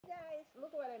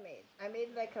Look what I made. I made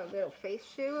like a little face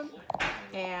shield,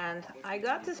 and I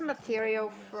got this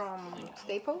material from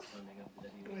Staples.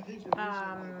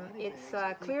 It's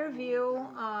a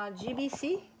Clearview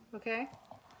GBC, okay?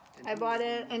 I bought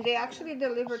it, and they actually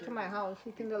deliver to my house.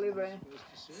 You can deliver it.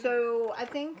 So I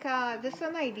think this is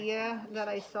an idea that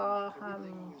I saw,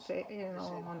 say,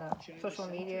 on the social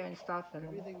media and stuff and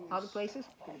other places.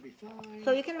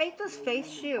 So you can make this face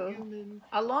shield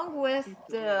along with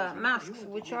the masks,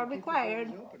 which are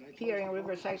required here in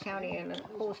Riverside County and the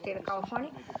whole state of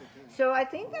California. So I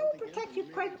think that will protect you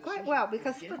quite well,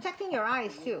 because it's protecting your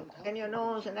eyes too, and your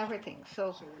nose and everything.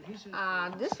 So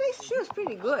this face shield is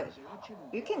pretty good.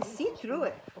 You can see through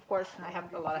it. Of course, I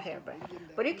have a lot of hair,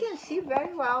 but you can see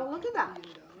very well. Look at that.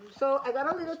 So I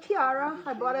got a little tiara.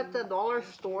 I bought it at the dollar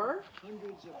store,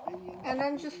 and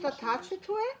then just attach it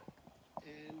to it.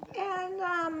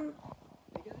 And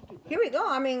here we go.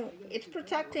 I mean, it's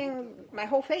protecting my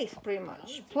whole face pretty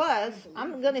much. Plus,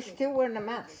 I'm gonna still wear the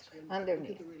mask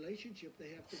underneath.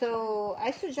 So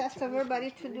I suggest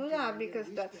everybody to do that, because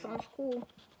that sounds cool.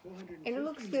 And it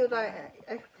looks good. I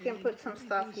can put some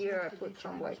stuff here. I put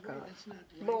some like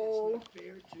bowl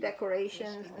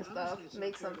decorations and stuff.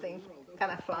 Make something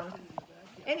kind of fun.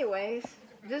 Anyways,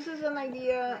 this is an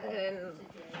idea, and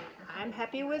I'm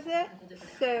happy with it.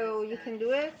 So you can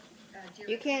do it.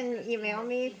 You can email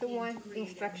me if you want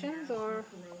instructions, or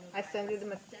I send you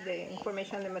the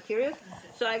information on the materials.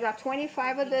 So I got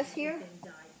 25 of this here.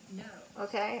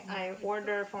 Okay, I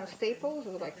ordered from Staples.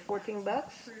 It was like 14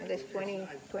 bucks, and there's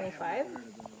 25.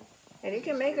 And you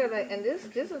can make it like, and these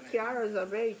tiaras are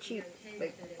very cheap,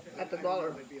 like at the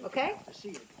dollar. Okay,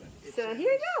 so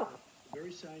here you go.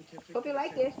 Hope you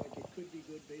like it.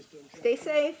 Stay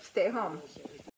safe, stay home.